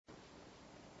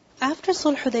after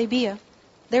Sulh Hudaybiyah,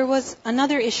 there was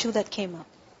another issue that came up.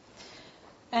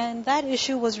 And that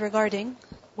issue was regarding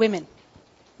women.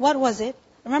 What was it?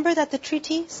 Remember that the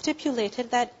treaty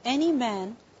stipulated that any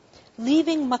man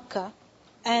leaving Makkah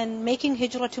and making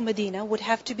hijrah to Medina would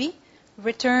have to be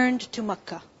returned to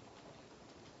Makkah.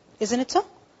 Isn't it so?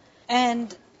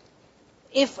 And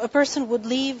if a person would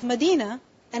leave Medina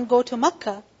and go to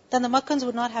Makkah, then the Makkans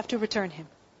would not have to return him.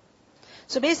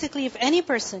 So basically, if any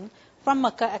person from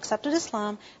Makkah accepted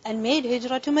Islam and made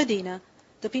hijrah to Medina,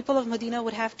 the people of Medina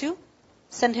would have to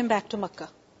send him back to Makkah.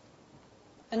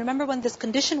 And remember when this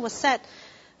condition was set,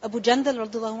 Abu Jandal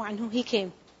radhiyallahu anhu, he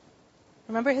came.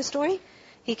 Remember his story?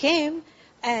 He came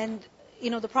and,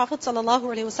 the Prophet sallallahu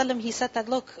alaihi wasallam, he said that,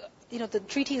 look, the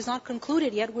treaty is not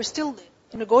concluded yet. We're still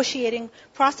negotiating,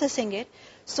 processing it.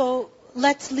 So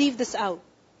let's leave this out.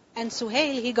 And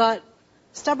Suhail, he got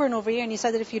stubborn over here and he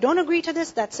said that if you don't agree to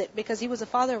this, that's it. Because he was the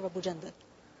father of Abu Jandal.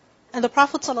 And the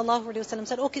Prophet ﷺ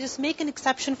said, okay, just make an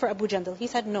exception for Abu Jandal. He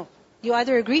said, no. You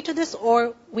either agree to this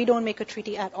or we don't make a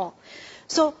treaty at all.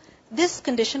 So this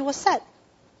condition was set.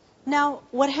 Now,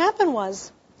 what happened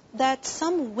was that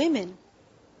some women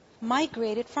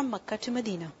migrated from Makkah to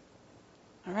Medina.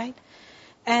 Alright?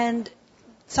 And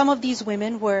some of these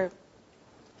women were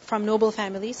from noble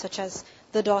families, such as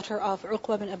the daughter of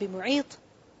Uqba bin Abi Mu'ayt.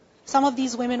 Some of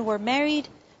these women were married,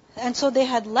 and so they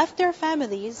had left their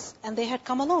families and they had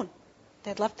come alone.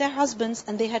 They had left their husbands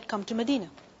and they had come to Medina.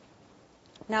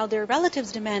 Now their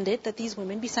relatives demanded that these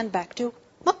women be sent back to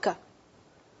Makkah,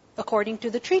 according to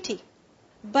the treaty.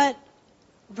 But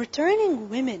returning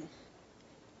women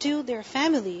to their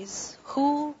families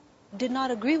who did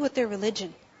not agree with their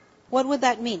religion, what would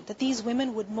that mean? That these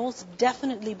women would most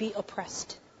definitely be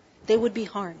oppressed. They would be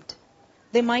harmed.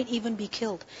 They might even be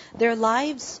killed. Their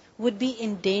lives would be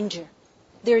in danger.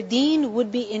 Their deen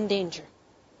would be in danger.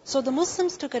 So the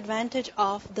Muslims took advantage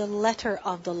of the letter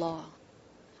of the law.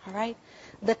 Alright?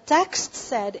 The text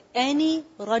said, any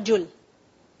rajul.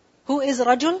 Who is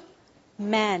rajul?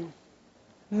 Man.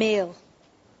 Male.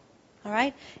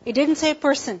 Alright? It didn't say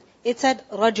person. It said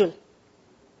rajul.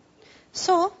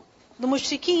 So, the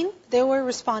mushrikeen, they were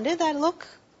responded that, look,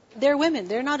 they're women.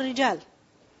 They're not rijal.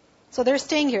 So they're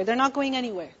staying here. They're not going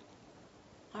anywhere.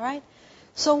 Alright?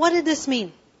 So what did this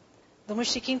mean? The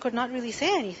mushrikeen could not really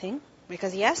say anything.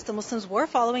 Because yes, the Muslims were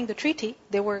following the treaty.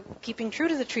 They were keeping true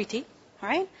to the treaty.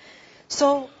 Alright?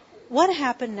 So what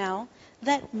happened now?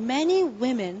 That many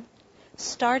women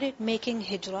started making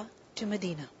hijrah to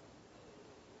Medina.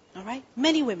 Alright?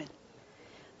 Many women.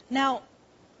 Now,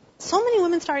 so many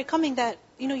women started coming that,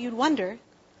 you'd wonder,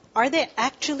 are they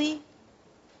actually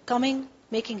coming,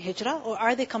 making hijrah, or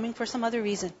are they coming for some other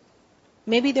reason?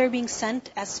 Maybe they're being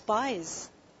sent as spies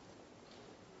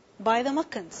by the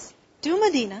Makkans to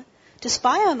Medina to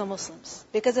spy on the Muslims.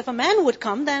 Because if a man would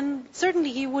come, then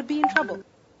certainly he would be in trouble.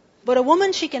 But a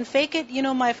woman, she can fake it.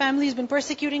 My family's been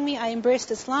persecuting me. I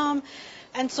embraced Islam.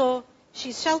 And so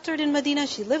she's sheltered in Medina.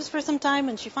 She lives for some time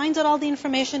and she finds out all the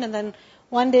information. And then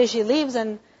one day she leaves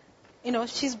and,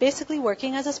 she's basically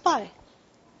working as a spy.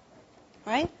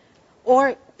 Right?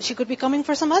 Or she could be coming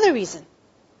for some other reason.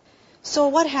 So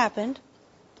what happened?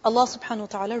 Allah subhanahu wa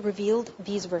ta'ala revealed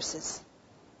these verses.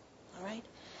 Alright?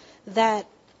 That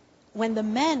when the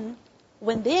men,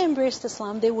 when they embraced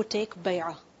Islam, they would take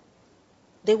bay'ah.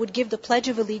 They would give the pledge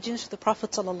of allegiance to the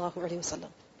Prophet sallallahu alaihi wasallam.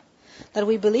 That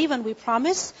we believe and we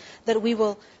promise that we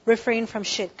will refrain from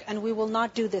shirk, and we will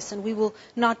not do this, and we will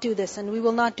not do this, and we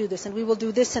will not do this, and we will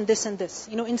do this and this and this.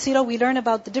 In Sirah we learn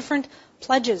about the different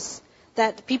pledges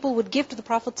that people would give to the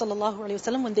Prophet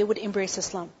ﷺ when they would embrace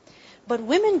Islam. But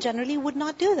women generally would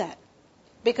not do that.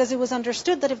 Because it was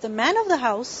understood that if the man of the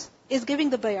house is giving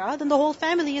the bay'ah, then the whole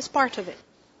family is part of it.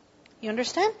 You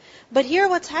understand? But here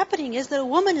what's happening is that a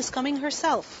woman is coming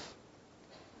herself.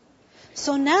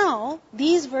 So now,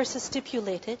 these verses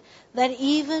stipulated that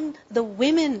even the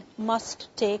women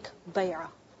must take bay'ah.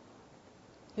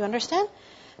 You understand?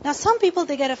 Now some people,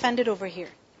 they get offended over here.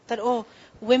 That,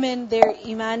 women, their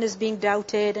iman is being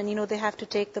doubted and, they have to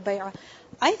take the bay'ah.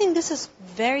 I think this is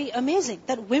very amazing.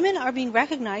 That women are being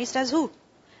recognized as who?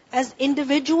 As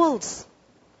individuals.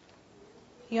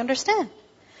 You understand?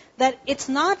 That it's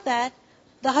not that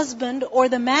the husband or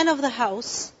the man of the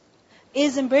house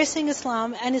is embracing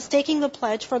Islam and is taking the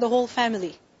pledge for the whole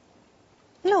family.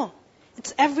 No.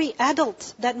 It's every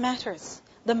adult that matters.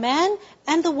 The man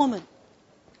and the woman.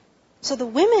 So the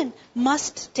women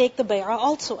must take the bay'ah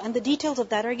also, and the details of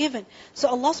that are given. So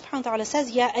Allah subhanahu wa ta'ala says,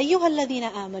 Ya ayyuhal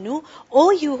ladhina amanu, O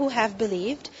you who have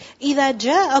believed, إِذَا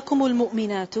جَاءَكُمُ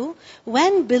الْمُؤْمِنَاتُ,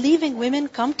 when believing women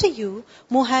come to you,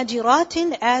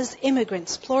 muhajiratin, as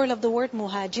immigrants, plural of the word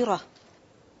muhajirah.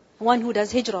 one who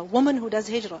does hijrah, woman who does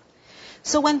hijrah.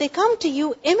 So when they come to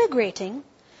you immigrating,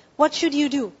 what should you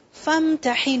do?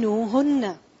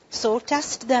 فَامْتَحِنُوهُنَّ. So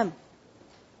test them.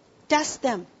 Test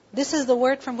them. This is the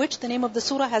word from which the name of the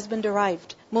surah has been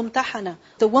derived. Mumtahana,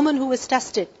 the woman who is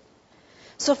tested.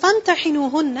 So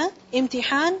فَامْتَحِنُوهُنَّ,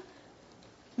 imtihan,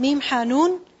 mim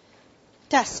hanun,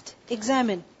 test,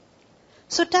 examine.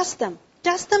 So test them.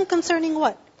 Test them concerning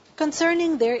what?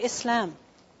 Concerning their Islam.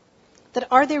 That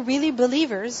are they really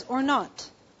believers or not?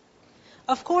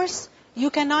 Of course, you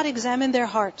cannot examine their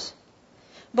heart.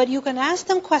 But you can ask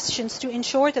them questions to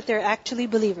ensure that they're actually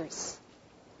believers.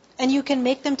 And you can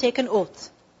make them take an oath.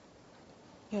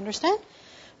 You understand?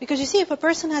 Because you see, if a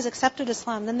person has accepted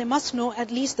Islam, then they must know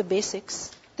at least the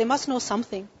basics. They must know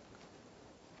something.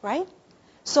 Right?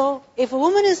 So, if a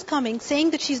woman is coming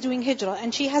saying that she's doing hijrah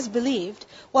and she has believed,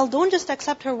 well, don't just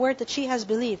accept her word that she has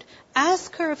believed.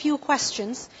 Ask her a few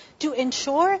questions to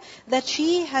ensure that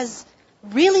she has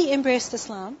really embraced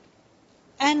Islam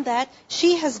and that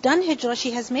she has done hijrah,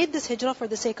 she has made this hijrah for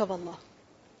the sake of Allah.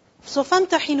 So,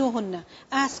 فَامْتَحِنُوهُنَّ.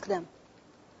 Ask them.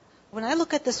 When I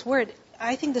look at this word,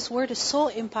 I think this word is so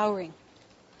empowering.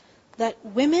 That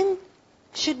women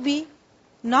should be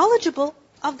knowledgeable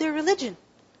of their religion.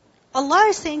 Allah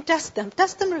is saying, test them.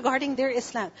 Test them regarding their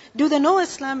Islam. Do they know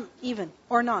Islam even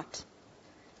or not?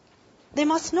 They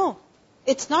must know.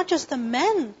 It's not just the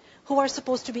men who are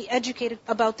supposed to be educated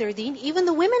about their deen. Even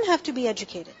the women have to be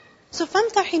educated. So,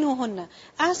 فَامْتَحِنُوهُنَّ.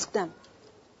 Ask them.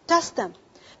 Test them.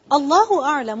 Allahu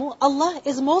a'lamu, Allah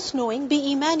is most knowing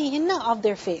bi-imanihinna, of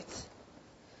their faith.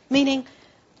 Meaning,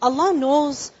 Allah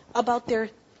knows about their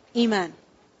iman.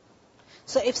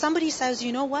 So if somebody says,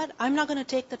 you know what, I'm not going to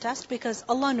take the test because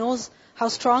Allah knows how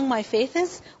strong my faith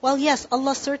is. Well, yes,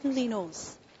 Allah certainly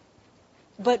knows.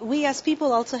 But we as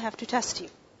people also have to test you.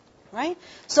 Right?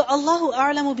 So, Allahu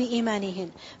a'lamu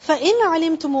bi-imanihin. فَإِنْ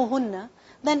عَلِمْتُمُوهُنَّ.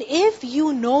 Then if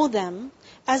you know them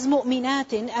as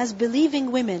mu'minatin, as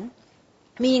believing women,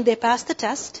 meaning they passed the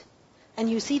test, and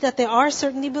you see that they are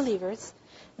certainly believers,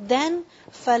 then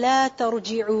فَلَا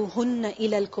تَرْجِعُوهُنَّ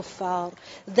إِلَى الْكُفَّارِ.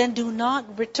 Then do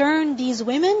not return these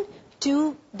women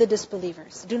to the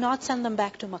disbelievers. Do not send them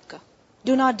back to Makkah.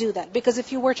 Do not do that. Because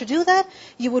if you were to do that,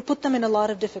 you would put them in a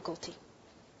lot of difficulty.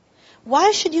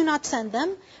 Why should you not send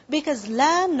them? Because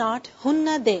la, not,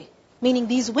 hunna, they. Meaning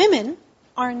these women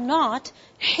are not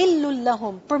hillul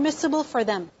lahum, permissible for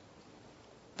them.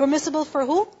 Permissible for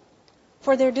who?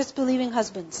 For their disbelieving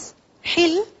husbands.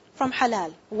 Hil from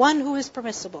halal, one who is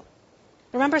permissible.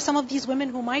 Remember, some of these women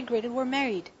who migrated were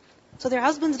married. So their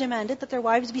husbands demanded that their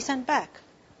wives be sent back.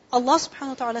 Allah subhanahu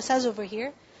wa ta'ala says over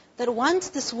here that once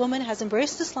this woman has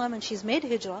embraced Islam and she's made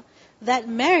hijrah, that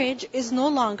marriage is no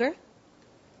longer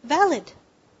valid.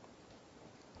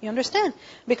 You understand?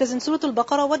 Because in Surah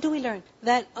Al-Baqarah, what do we learn?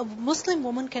 That a Muslim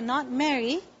woman cannot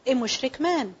marry a mushrik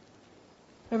man.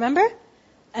 Remember?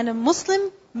 And a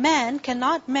Muslim man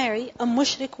cannot marry a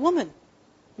mushrik woman.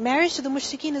 Marriage to the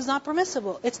mushrikeen is not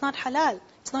permissible. It's not halal.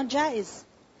 It's not jaiz.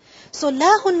 So,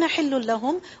 لَا هُنَّ حِلٌّ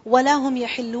لَهُمْ وَلَا هُمْ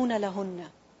يَحِلُّونَ لَهُنَّ.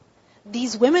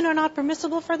 These women are not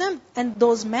permissible for them, and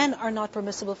those men are not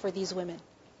permissible for these women.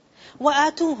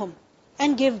 وَآتُوهُمْ.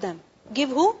 And give them. Give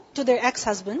who? To their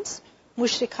ex-husbands,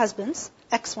 mushrik husbands,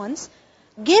 ex-ones.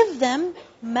 Give them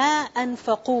مَا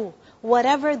أَنفَقُوا.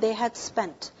 Whatever they had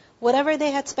spent. Whatever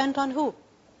they had spent on who?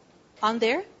 On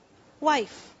their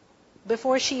wife.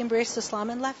 Before she embraced Islam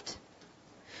and left.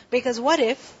 Because what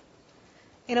if,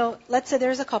 let's say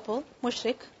there's a couple,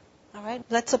 mushrik, alright?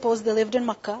 Let's suppose they lived in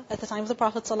Makkah at the time of the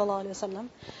Prophet ﷺ.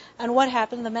 And what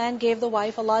happened? The man gave the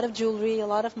wife a lot of jewelry, a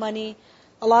lot of money,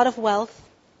 a lot of wealth,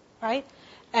 right?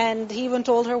 And he even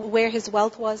told her where his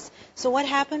wealth was. So what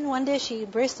happened? One day she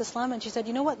embraced Islam and she said,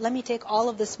 you know what? Let me take all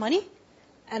of this money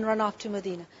and run off to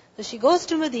Medina. So she goes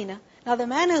to Medina. Now the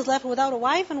man is left without a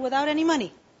wife and without any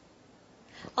money.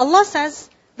 Allah says,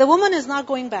 the woman is not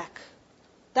going back.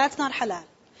 That's not halal.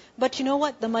 But you know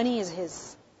what? The money is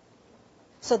his.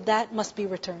 So that must be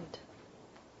returned.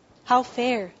 How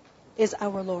fair is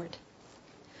our Lord.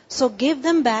 So give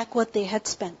them back what they had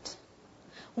spent.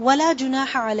 وَلَا جُنَاحَ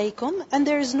عَلَيْكُمْ. And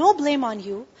there is no blame on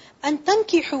you. أَن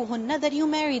تَنْكِحُوهُنَّ. That you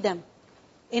marry them.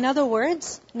 In other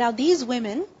words, now these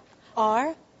women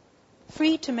are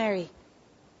free to marry.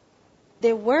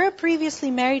 They were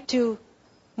previously married to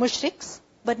mushriks.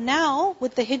 But now,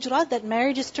 with the hijrah, that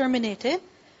marriage is terminated.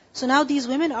 So now these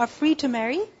women are free to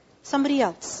marry somebody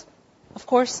else. Of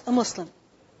course, a Muslim.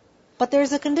 But there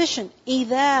is a condition.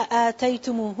 إِذَا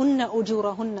آتَيْتُمُهُنَّ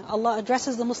أُجُورَهُنَّ. Allah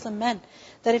addresses the Muslim men.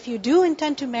 That if you do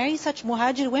intend to marry such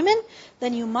muhajir women,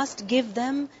 then you must give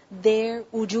them their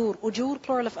ujur. Ujur,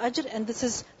 plural of ajr, and this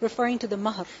is referring to the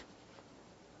mahr.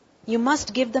 you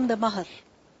must give them the mahr.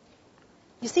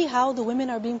 You see how the women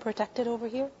are being protected over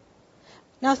here?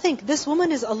 Now think, this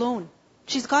woman is alone.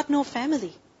 She's got no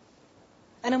family.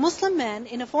 And a Muslim man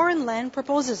in a foreign land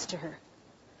proposes to her.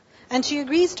 And she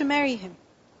agrees to marry him.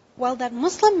 Well, that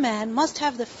Muslim man must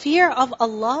have the fear of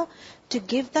Allah to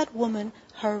give that woman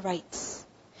her rights.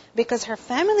 Because her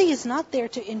family is not there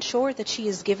to ensure that she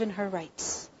is given her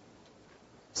rights.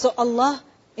 So Allah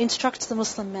instructs the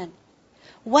Muslim men.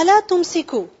 وَلَا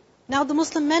تُمْسِكُوا. Now the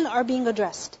Muslim men are being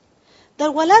addressed.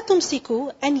 That وَلَا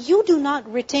تُمْسِكُوا, and you do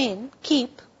not retain,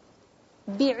 keep,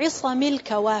 بِعِصَمِ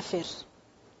الْكَوَافِرِ.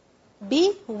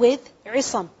 Be with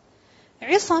عِصَم.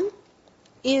 عِصَم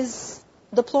is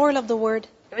the plural of the word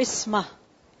عِصْمَةِ.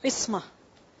 عِصْمَةِ.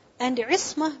 And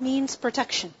عِصْمَةِ means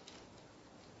protection.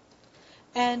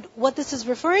 And what this is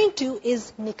referring to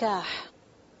is nikah,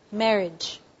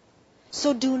 marriage.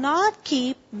 So do not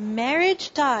keep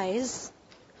marriage ties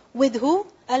with who?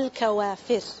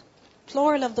 Al-kawafir.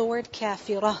 Plural of the word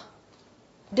kafirah.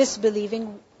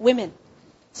 Disbelieving women.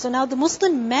 So now the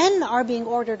Muslim men are being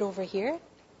ordered over here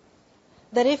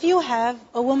that if you have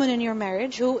a woman in your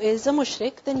marriage who is a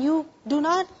mushrik, then you do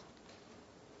not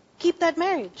keep that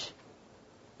marriage.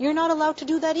 You're not allowed to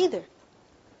do that either.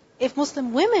 If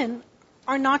Muslim women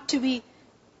are not to be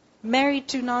married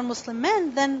to non-Muslim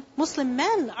men, then Muslim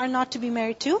men are not to be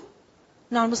married to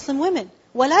non-Muslim women.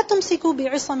 وَلَا تُمْسِكُوا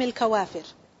بِعِصَمِ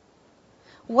الْكَوَافِرِ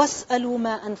وَاسْأَلُوا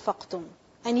مَا أَنفَقْتُمْ.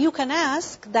 And you can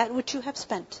ask that which you have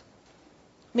spent.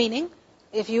 Meaning,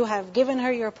 if you have given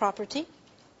her your property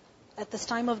at this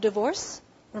time of divorce,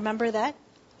 remember that.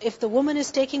 If the woman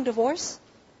is taking divorce,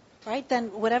 right, then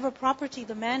whatever property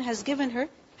the man has given her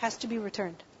has to be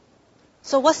returned.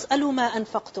 So وَاسْأَلُوا مَا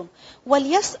أَنفَقْتُمْ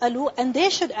وَلْيَسْأَلُوا, and they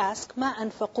should ask مَا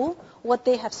أَنفَقُوا, what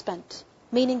they have spent.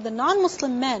 Meaning the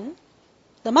non-Muslim men,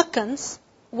 the Makkans,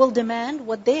 will demand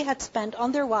what they had spent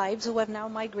on their wives who have now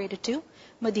migrated to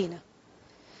Medina.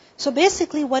 So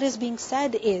basically what is being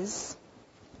said is,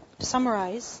 to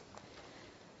summarize,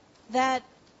 that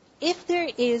if there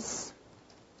is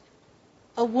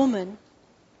a woman,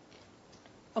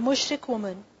 a mushrik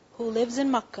woman, who lives in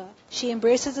Makkah, she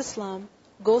embraces Islam,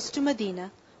 goes to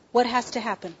Medina, what has to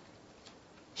happen?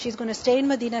 She's going to stay in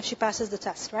Medina if she passes the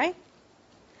test, right?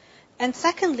 And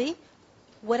secondly,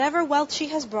 whatever wealth she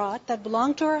has brought that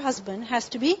belonged to her husband has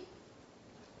to be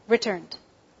returned.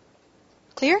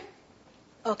 Clear?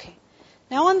 Okay.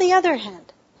 Now on the other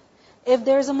hand, if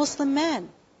there's a Muslim man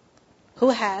who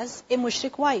has a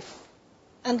mushrik wife,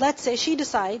 and let's say she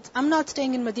decides, I'm not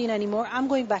staying in Medina anymore, I'm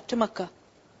going back to Makkah.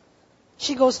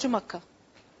 She goes to Makkah.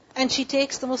 And she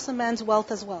takes the Muslim man's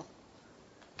wealth as well.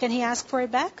 Can he ask for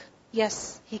it back?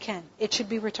 Yes, he can. It should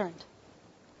be returned.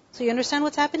 So you understand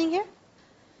what's happening here?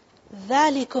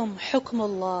 ذَلِكُمْ حُكْمُ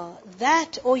اللَّهِ.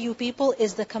 That, O you people,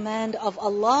 is the command of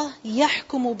Allah.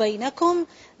 يَحْكُمُ بَيْنَكُمْ.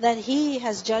 That He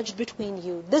has judged between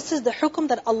you. This is the hukum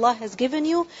that Allah has given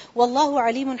you. وَاللَّهُ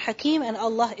عَلِيمٌ حَكِيمٌ. And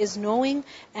Allah is knowing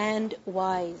and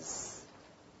wise.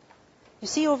 You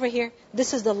see over here,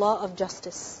 this is the law of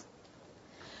justice.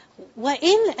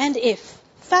 وَإِنْ, and if,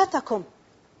 فَاتَكُمْ,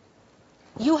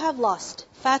 you have lost.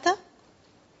 Fata,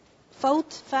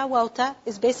 faut, fa,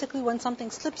 is basically when something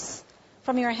slips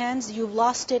from your hands, you've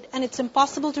lost it, and it's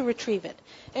impossible to retrieve it.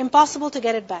 Impossible to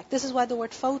get it back. This is why the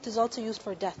word faut is also used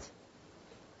for death.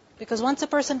 Because once a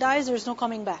person dies, there's no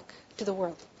coming back to the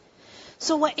world.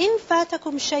 So وَإِنْ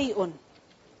فَاتَكُمْ شَيْءٌ.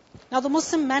 Now the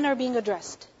Muslim men are being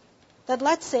addressed. That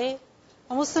let's say,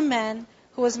 a Muslim man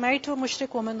who was married to a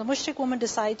mushrik woman, the mushrik woman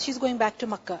decides she's going back to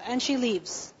Makkah, and she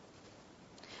leaves.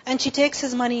 And she takes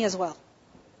his money as well.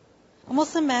 A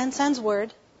Muslim man sends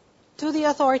word to the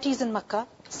authorities in Makkah,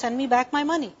 send me back my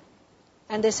money.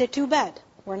 And they say, too bad,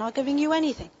 we're not giving you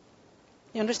anything.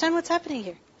 You understand what's happening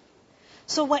here?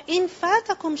 So وَإِنْ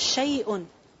فَاتَكُمْ شَيْءٌ.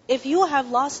 If you have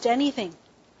lost anything,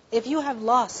 if you have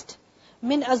lost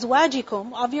مِنْ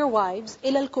أَزْوَاجِكُمْ, of your wives,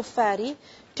 إِلَى الْكُفَّارِ,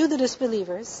 to the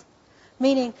disbelievers,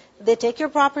 meaning they take your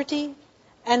property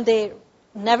and they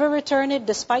never return it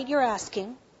despite your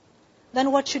asking,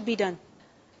 then what should be done?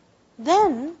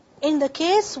 Then, in the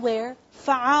case where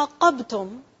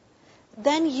فَعَاقَبْتُمْ,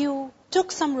 then you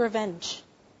took some revenge.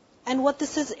 And what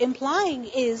this is implying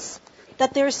is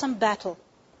that there is some battle.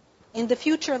 In the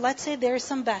future, let's say there is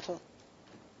some battle.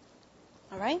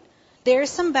 Alright? There is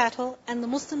some battle and the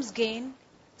Muslims gain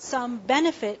some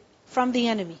benefit from the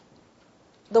enemy.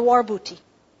 The war booty.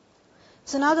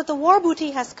 So now that the war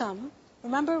booty has come,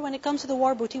 remember when it comes to the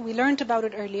war booty, we learned about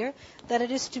it earlier, that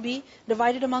it is to be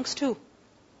divided amongst who?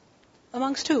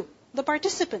 Amongst who? The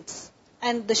participants.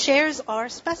 And the shares are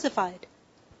specified.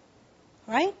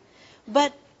 Right?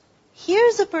 But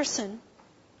here's a person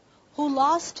who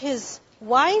lost his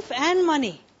wife and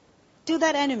money to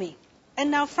that enemy.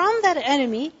 And now from that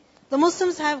enemy, the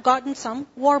Muslims have gotten some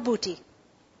war booty.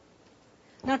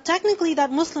 Now technically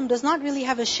that Muslim does not really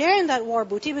have a share in that war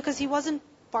booty because he wasn't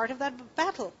part of that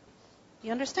battle.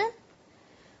 You understand?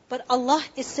 But Allah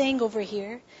is saying over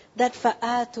here that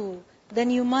فَآتُوا,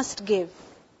 then you must give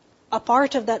a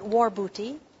part of that war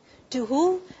booty to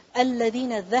who?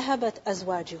 الَّذِينَ ذَهَبَتْ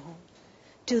أَزْوَاجُهُم,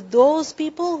 to those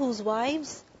people whose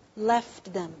wives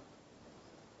left them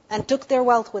and took their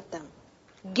wealth with them.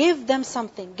 Give them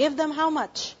something. Give them how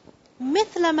much?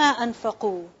 مِثْلَ مَا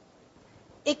أَنفَقُوا,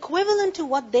 equivalent to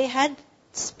what they had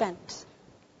spent.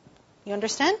 You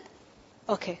understand?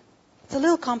 Okay. It's a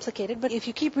little complicated, but if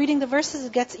you keep reading the verses,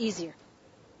 it gets easier.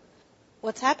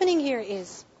 What's happening here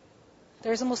is,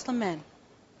 there's a Muslim man.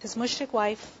 His mushrik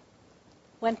wife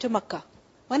went to Makkah.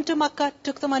 Went to Makkah,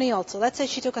 took the money also. Let's say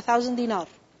she took 1,000 dinar.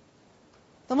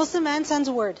 The Muslim man sends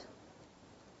a word.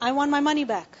 I want my money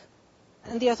back.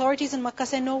 And the authorities in Makkah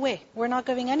say, no way. We're not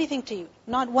giving anything to you.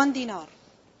 Not 1 dinar.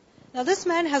 Now this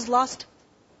man has lost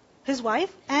his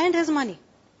wife and his money.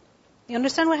 You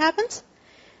understand what happens?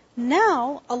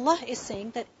 Now, Allah is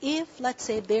saying that if, let's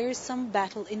say, there is some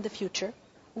battle in the future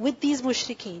with these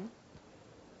mushrikeen,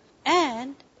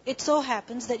 and it so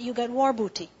happens that you get war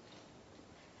booty,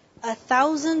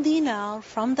 1,000 dinar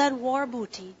from that war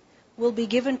booty will be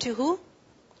given to who?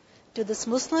 To this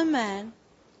Muslim man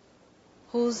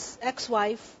whose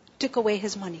ex-wife took away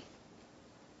his money.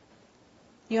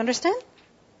 You understand?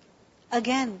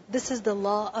 Again, this is the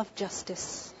law of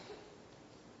justice.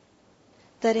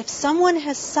 That if someone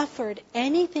has suffered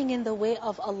anything in the way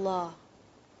of Allah,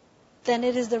 then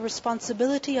it is the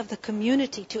responsibility of the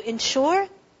community to ensure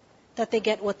that they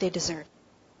get what they deserve.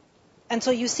 And so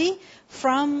you see,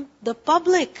 from the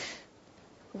public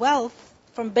wealth,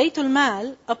 from Baytul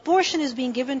Mal, a portion is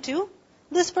being given to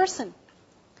this person.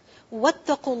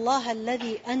 وَاتَّقُوا اللَّهَ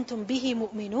الَّذِي أَنْتُمْ بِهِ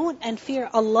مُؤْمِنُونَ, and fear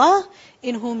Allah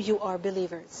in whom you are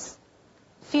believers.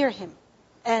 Fear Him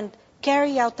and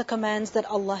carry out the commands that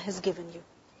Allah has given you.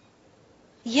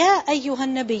 Ya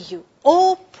ayyuhan nabiyyu,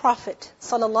 O Prophet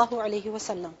sallallahu alaihi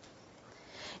wasallam,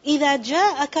 إِذَا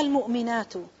جَاءَكَ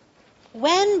الْمُؤْمِنَاتُ,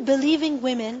 when believing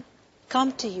women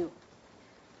come to you,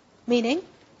 meaning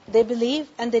they believe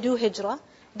and they do hijrah,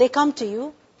 they come to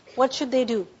you, what should they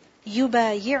do?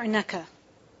 يُبَايِعْنَكَ,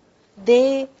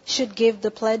 they should give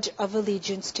the pledge of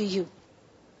allegiance to you.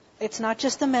 It's not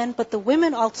just the men, but the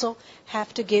women also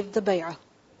have to give the bay'ah.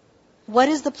 What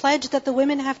is the pledge that the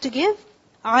women have to give?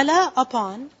 Ala,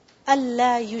 upon,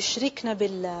 أَلَّا يُشْرِكْنَ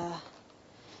بِاللَّهِ,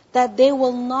 that they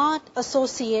will not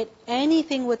associate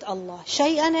anything with Allah.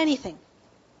 Shay'an, anything.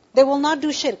 They will not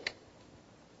do shirk.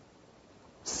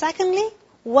 Secondly,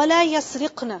 وَلَا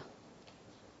يَسْرِقْنَ,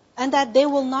 and that they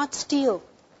will not steal.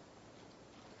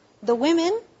 The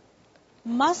women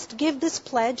must give this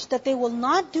pledge that they will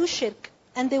not do shirk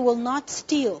and they will not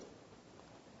steal.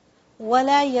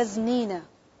 وَلَا يَزْنِينَ,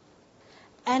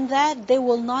 and that they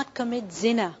will not commit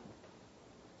zina.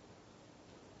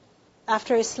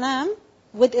 After Islam,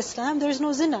 with Islam, there is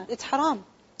no zina. It's haram.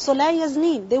 So لَا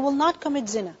يَزْنِين, they will not commit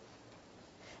zina.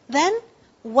 Then,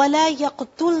 وَلَا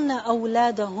يَقْتُلْنَ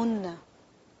أَوْلَادَهُنَّ,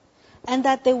 and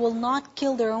that they will not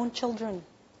kill their own children.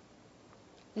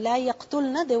 لَا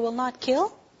يَقْتُلْنَ, they will not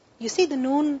kill. You see the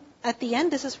noon at the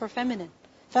end, this is for feminine.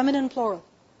 Feminine plural.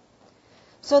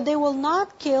 So they will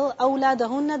not kill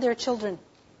أَوْلَادَهُنَّ, their children.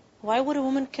 Why would a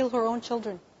woman kill her own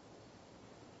children?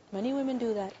 Many women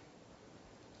do that.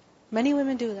 Many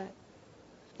women do that.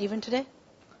 Even today.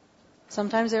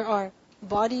 Sometimes there are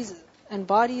bodies and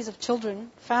bodies of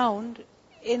children found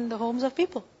in the homes of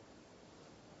people.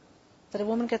 That a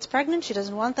woman gets pregnant, she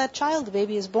doesn't want that child, the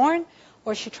baby is born,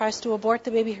 or she tries to abort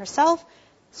the baby herself.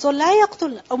 So لَا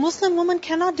يَقْتُلْنَ, a Muslim woman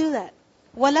cannot do that.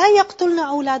 وَلَا يَقْتُلْنَ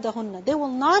أَوْلَادَهُنَّ, they will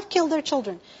not kill their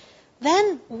children.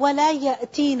 Then, وَلَا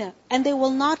يَأْتِينَ, and they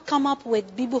will not come up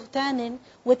with بِبُهْتَانٍ,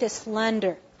 with a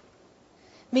slander.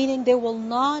 Meaning they will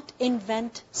not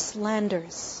invent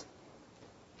slanders.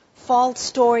 False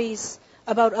stories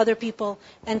about other people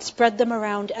and spread them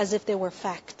around as if they were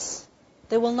facts.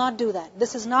 They will not do that.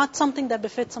 This is not something that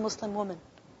befits a Muslim woman.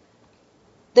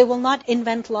 They will not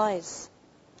invent lies.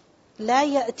 لَا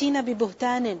يَأْتِينَ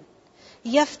بِبُهْتَانٍ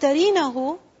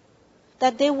يَفْتَرِينَهُ,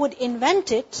 that they would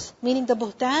invent it, meaning the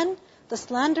buhtan, the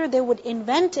slander, they would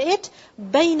invent it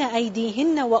بَيْنَ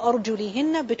أَيْدِيهِنَّ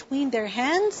وَأَرْجُلِهِنَّ, between their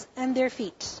hands and their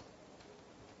feet.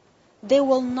 They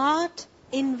will not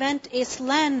invent a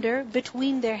slander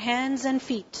between their hands and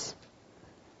feet.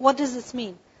 What does this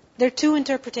mean? There are two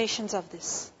interpretations of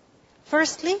this.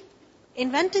 Firstly,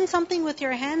 inventing something with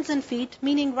your hands and feet,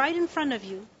 meaning right in front of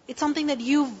you, it's something that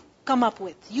you've come up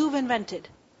with, you've invented.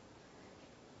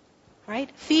 right?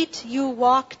 Feet, you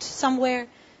walked somewhere,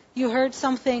 you heard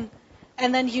something,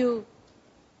 and then you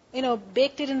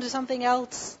baked it into something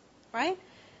else, right?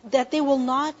 That they will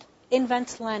not invent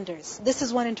slanders. This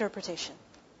is one interpretation.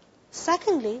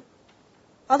 Secondly,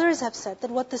 others have said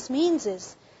that what this means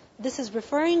is, this is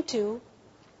referring to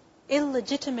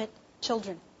illegitimate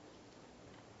children,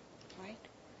 right?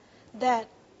 That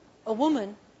a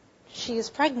woman, she is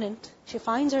pregnant, she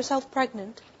finds herself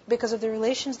pregnant because of the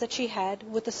relations that she had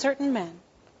with a certain man,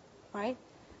 right?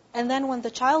 And then when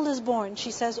the child is born,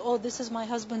 she says, oh, this is my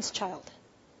husband's child.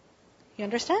 You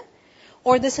understand?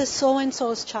 Or this is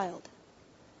so-and-so's child.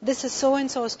 This is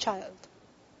so-and-so's child.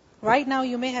 Right now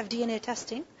you may have DNA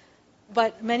testing,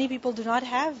 but many people do not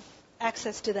have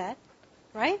access to that,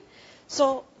 right?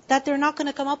 So that they're not going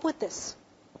to come up with this.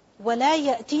 وَلَا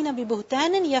يَأْتِينَ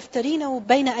بِبُهْتَانٍ يَفْتَرِينَهُ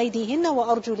بَيْنَ أَيْدِيهِنَّ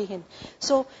وَأَرْجُلِهِنَّ.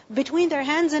 So between their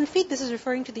hands and feet, this is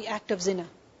referring to the act of zina.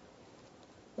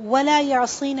 وَلَا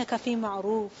يَعْصِينَكَ فِي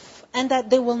مَعْرُوفٍ. And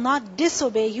that they will not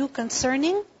disobey you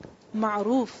concerning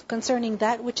ma'roof, concerning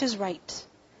that which is right.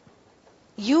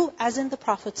 You as in the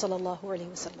Prophet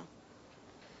ﷺ.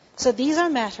 So these are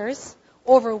matters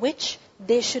over which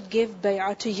they should give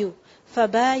bay'ah to you.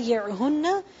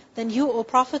 فَبَايِعْهُنَّ. Then you, O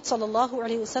Prophet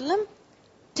ﷺ,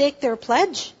 take their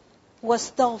pledge,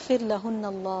 وَاسْتَغْفِرْ لَهُنَّ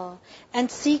اللَّهِ. And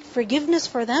seek forgiveness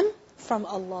for them from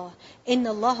Allah. إِنَّ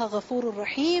اللَّهَ غَفُورٌ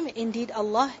رَحِيمٌ. Indeed,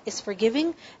 Allah is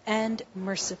forgiving and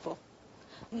merciful.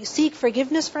 You seek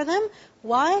forgiveness for them.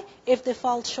 Why? If they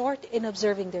fall short in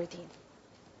observing their deen.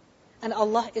 And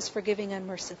Allah is forgiving and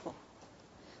merciful.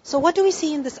 So what do we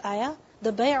see in this ayah?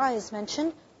 The bay'ah is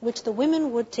mentioned, which the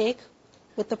women would take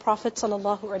with the Prophet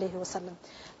ﷺ.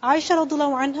 Aisha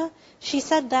radhiyallahu anha, she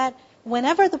said that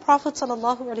whenever the Prophet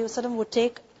ﷺ would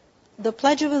take the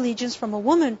pledge of allegiance from a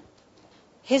woman,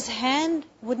 his hand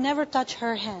would never touch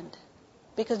her hand.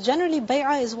 Because generally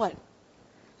bay'ah is what?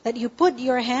 That you put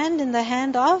your hand in the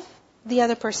hand of the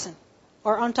other person,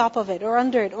 or on top of it, or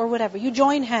under it, or whatever. You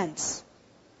join hands.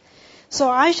 So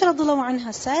Aisha radhiyallahu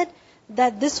anha said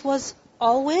that this was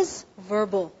always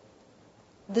verbal.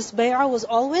 This bay'ah was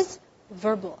always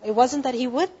verbal. It wasn't that he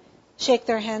would shake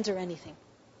their hands or anything.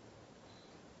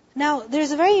 Now,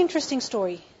 there's a very interesting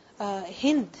story.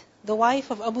 Hind, the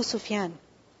wife of Abu Sufyan,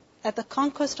 at the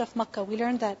conquest of Makkah, we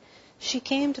learned that she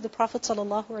came to the Prophet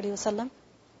ﷺ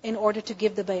in order to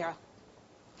give the bay'ah.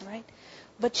 Right?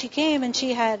 But she came and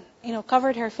she had,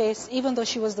 covered her face, even though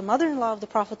she was the mother-in-law of the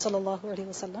Prophet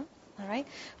ﷺ. All right?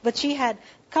 But she had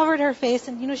covered her face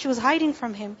and, she was hiding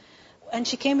from him. And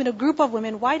she came in a group of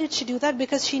women. Why did she do that?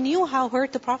 Because she knew how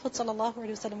hurt the Prophet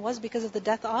ﷺ was because of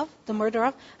the murder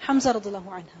of Hamza radhiyallahu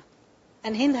anha.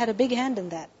 And Hind had a big hand in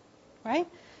that. Right?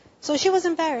 So she was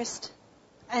embarrassed.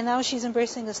 And now she's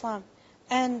embracing Islam.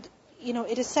 And,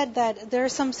 it is said that there are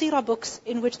some seerah books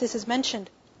in which this is mentioned.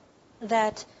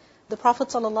 That the Prophet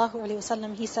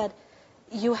ﷺ, he said,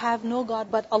 you have no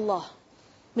God but Allah.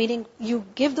 Meaning, you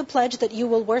give the pledge that you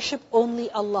will worship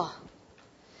only Allah.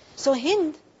 So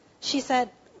Hind, she said,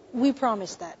 we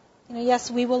promise that. Yes,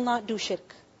 we will not do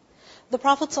shirk. The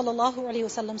Prophet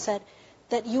ﷺ said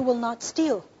that you will not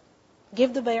steal.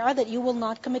 Give the bay'ah that you will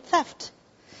not commit theft.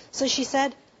 So she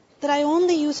said that I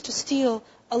only used to steal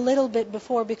a little bit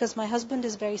before because my husband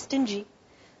is very stingy.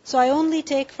 So I only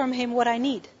take from him what I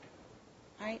need.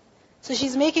 Right? So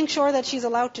she's making sure that she's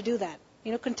allowed to do that.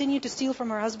 Continue to steal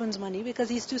from her husband's money because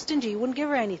he's too stingy. He wouldn't give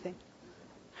her anything.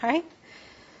 Right?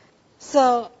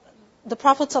 So the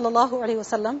Prophet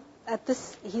ﷺ, at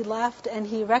this, he laughed and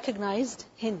he recognized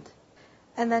Hind.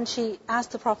 And then she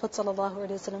asked the Prophet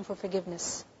ﷺ for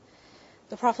forgiveness.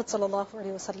 The Prophet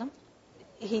ﷺ,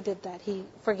 he did that. He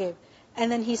forgave.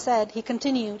 And then he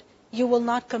continued, you will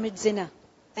not commit zina.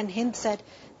 And Hind said,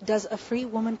 does a free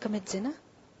woman commit zina?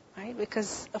 Right?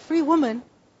 Because a free woman,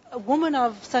 a woman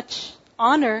of such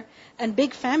honor and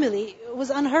big family, was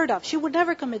unheard of. She would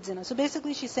never commit zina. So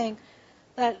basically she's saying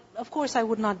that, of course I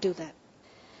would not do that.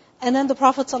 And then the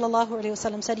Prophet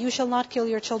ﷺ said, you shall not kill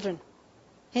your children.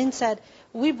 Hind said,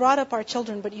 we brought up our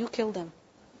children, but you killed them.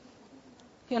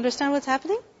 You understand what's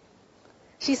happening?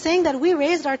 She's saying that we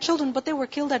raised our children, but they were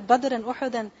killed at Badr and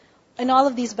Uhud and in all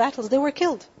of these battles. They were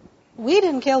killed. We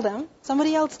didn't kill them.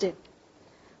 Somebody else did.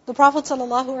 The Prophet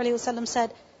ﷺ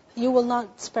said, you will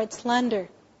not spread slander.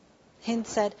 Hind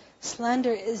said,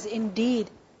 slander is indeed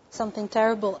something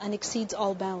terrible and exceeds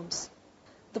all bounds.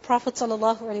 The Prophet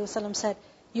ﷺ said,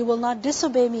 you will not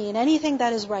disobey me in anything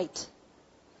that is right.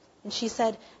 And she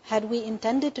said, had we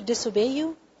intended to disobey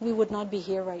you, we would not be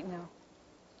here right now.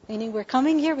 Meaning we're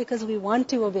coming here because we want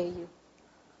to obey you.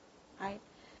 Right?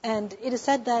 And it is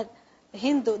said that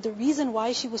Hind, the reason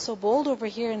why she was so bold over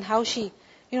here and how she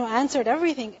answered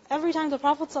everything. Every time the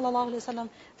Prophet ﷺ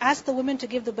asked the women to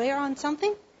give the bay'ah on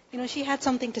something, she had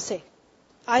something to say.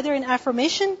 Either an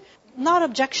affirmation, not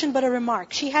objection, but a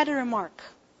remark. She had a remark.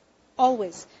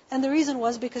 Always. And the reason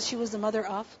was because she was the mother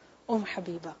of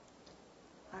Habiba.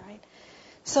 Alright.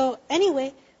 So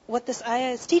anyway, what this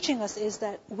ayah is teaching us is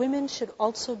that women should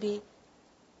also be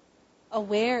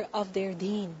aware of their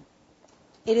deen.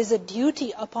 It is a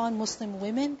duty upon Muslim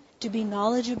women to be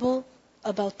knowledgeable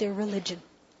about their religion.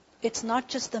 It's not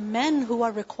just the men who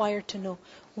are required to know.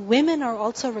 Women are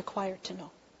also required to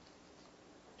know.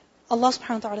 Allah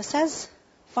subhanahu wa ta'ala says,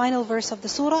 final verse of the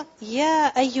surah,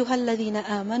 Ya ayyuhal ladhina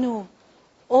amanu,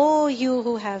 O you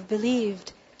who have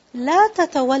believed, La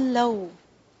tatawallaw,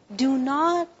 do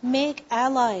not make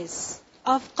allies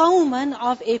of qawman,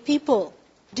 of a people.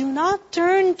 Do not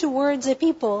turn towards a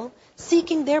people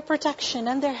seeking their protection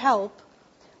and their help.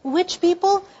 Which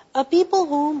people? A people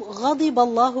whom غَضِبَ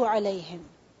اللَّهُ عَلَيْهِمْ,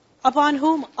 upon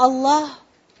whom Allah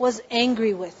was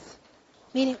angry with.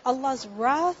 Meaning Allah's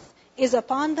wrath is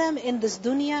upon them in this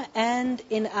dunya and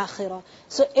in akhirah.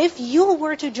 So if you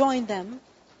were to join them,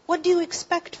 what do you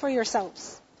expect for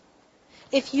yourselves?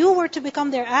 If you were to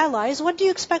become their allies, what do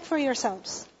you expect for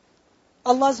yourselves?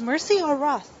 Allah's mercy or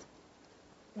wrath?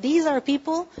 These are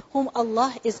people whom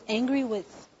Allah is angry with.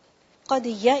 قَدْ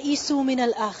يَئِسُوا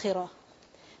مِنَ الْآخِرَةِ.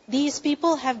 These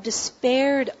people have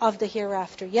despaired of the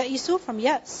hereafter. Ya'isu from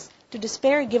yes, to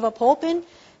despair, give up hope in,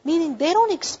 meaning they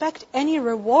don't expect any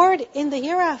reward in the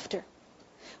hereafter.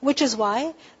 Which is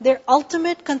why their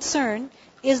ultimate concern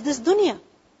is this dunya.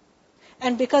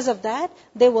 And because of that,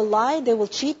 they will lie, they will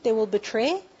cheat, they will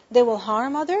betray, they will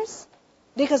harm others.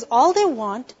 Because all they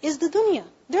want is the dunya.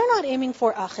 They're not aiming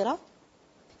for akhirah.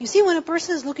 You see, when a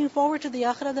person is looking forward to the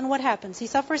akhirah, then what happens? He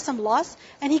suffers some loss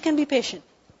and he can be patient.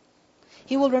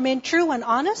 He will remain true and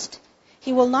honest.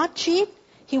 He will not cheat.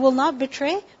 He will not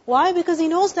betray. Why? Because he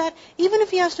knows that even if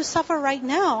he has to suffer right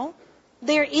now,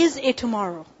 there is a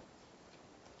tomorrow.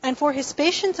 And for his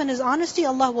patience and his honesty,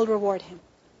 Allah will reward him.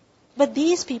 But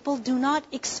these people do not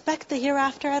expect the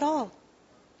hereafter at all.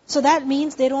 So that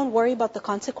means they don't worry about the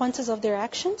consequences of their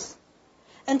actions.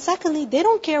 And secondly, they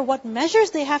don't care what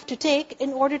measures they have to take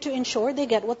in order to ensure they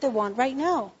get what they want right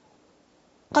now.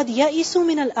 قَدْ يَئِسُوا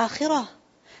مِنَ الْآخِرَةِ.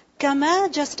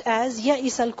 كَمَا, just as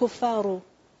يَئِسَ الْكُفَّارُ,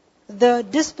 the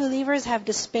disbelievers have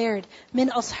despaired,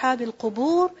 مِنْ أَصْحَابِ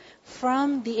الْقُبُورِ,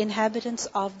 from the inhabitants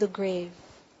of the grave.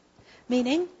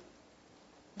 Meaning,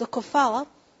 the kuffar,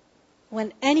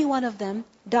 when any one of them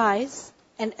dies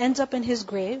and ends up in his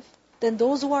grave, then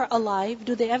those who are alive,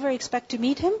 do they ever expect to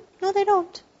meet him? No, they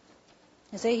don't.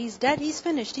 They say, he's dead, he's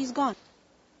finished, he's gone.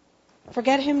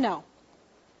 Forget him now.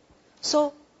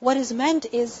 So, what is meant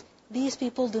is, these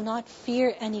people do not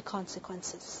fear any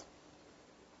consequences.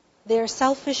 They are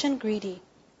selfish and greedy.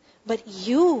 But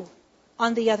you,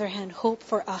 on the other hand, hope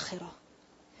for akhirah.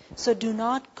 So do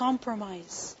not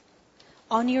compromise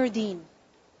on your deen,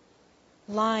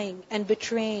 lying and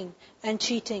betraying and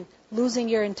cheating, losing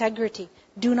your integrity.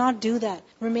 Do not do that.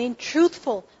 Remain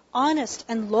truthful, honest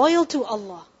and loyal to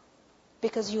Allah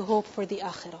because you hope for the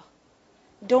akhirah.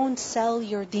 Don't sell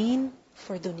your deen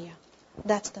for dunya.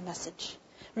 That's the message.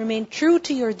 Remain true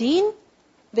to your deen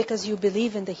because you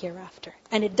believe in the hereafter.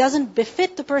 And it doesn't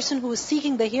befit the person who is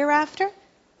seeking the hereafter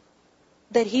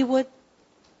that he would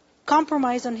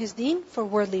compromise on his deen for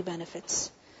worldly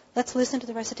benefits. Let's listen to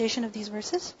the recitation of these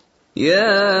verses. يا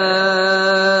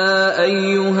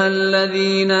أيها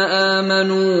الذين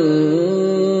آمنوا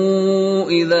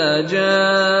إذا جاءكم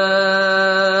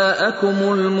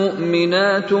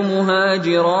المؤمنات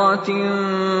مهاجرات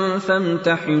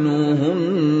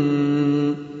فامتحنوهن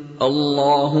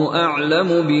الله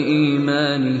أعلم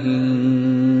بإيمانهن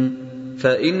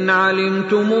فإن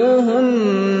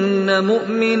علمتموهن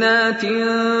مؤمنات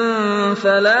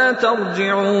فلا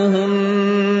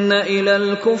ترجعوهن إلى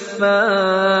الكفار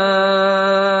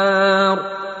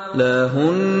لا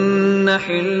هن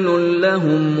حل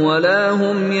لهم ولا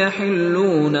هم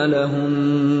يحلون لهم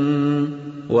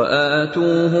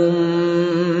وآتوهم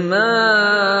ما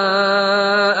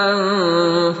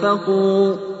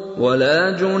أنفقوا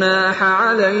ولا جناح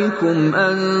عليكم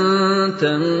أن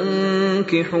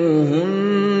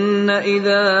تنكحوهن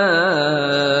إذا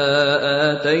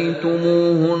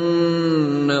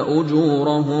آتيتموهن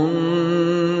أجورهن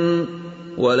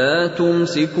ولا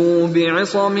تمسكوا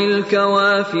بعصم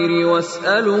الكوافر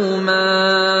واسألوا ما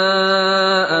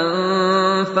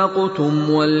أنفقتم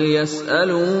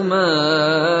وليسألوا ما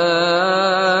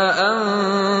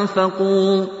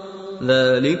أنفقوا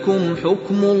ذلكم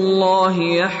حكم الله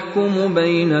يحكم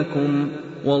بينكم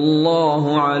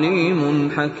والله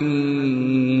عليم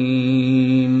حكيم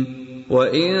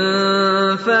وإن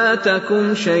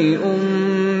فاتكم شيء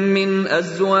من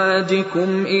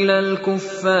أزواجكم إلى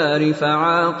الكفار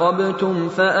فعاقبتم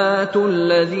فآتوا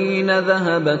الذين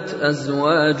ذهبت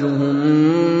أزواجهم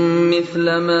مثل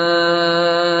ما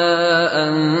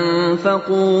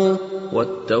أنفقوا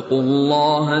واتقوا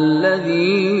الله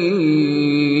الذي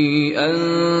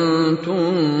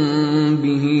أنتم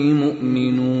به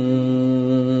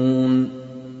مؤمنون.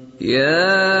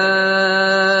 يا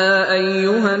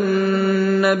أيها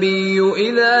النبي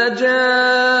إذا جاءك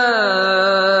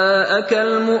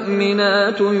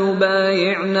المؤمنات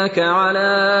يبايعنك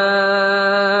على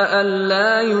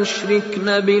ألا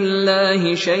يشركن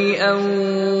بالله شيئا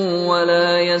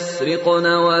ولا يسرقن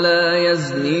ولا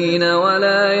يزنين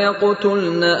ولا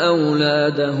يقتلن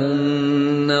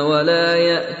أولادهن ولا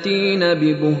يأتين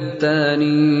ببهتان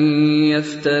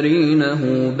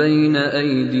يفترينه بين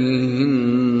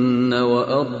أيديهن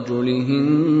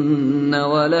وأرجلهن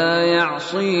ولا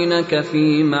يعصينك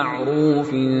في معروف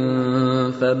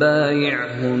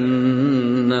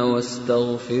فبايعهن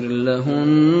واستغفر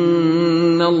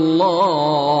لهن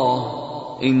الله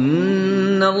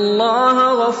إن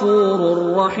الله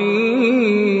غفور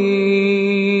رحيم.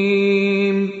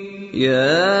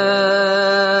 يا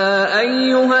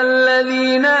أيها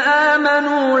الذين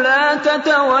آمنوا لا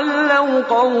تتولوا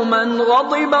قوما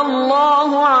غضب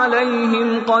الله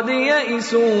عليهم قد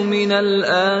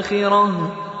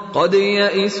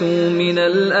يئسوا من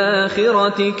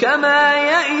الآخرة كما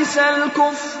يئس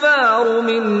الكفار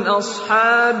من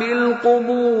أصحاب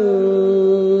القبور.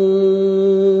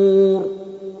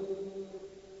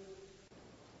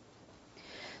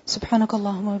 سبحانك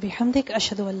اللهم وبحمدك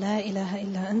أشهد أن لا إله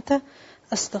إلا أنت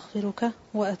أستغفرك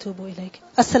وأتوب إليك.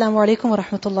 السلام عليكم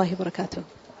ورحمة الله وبركاته.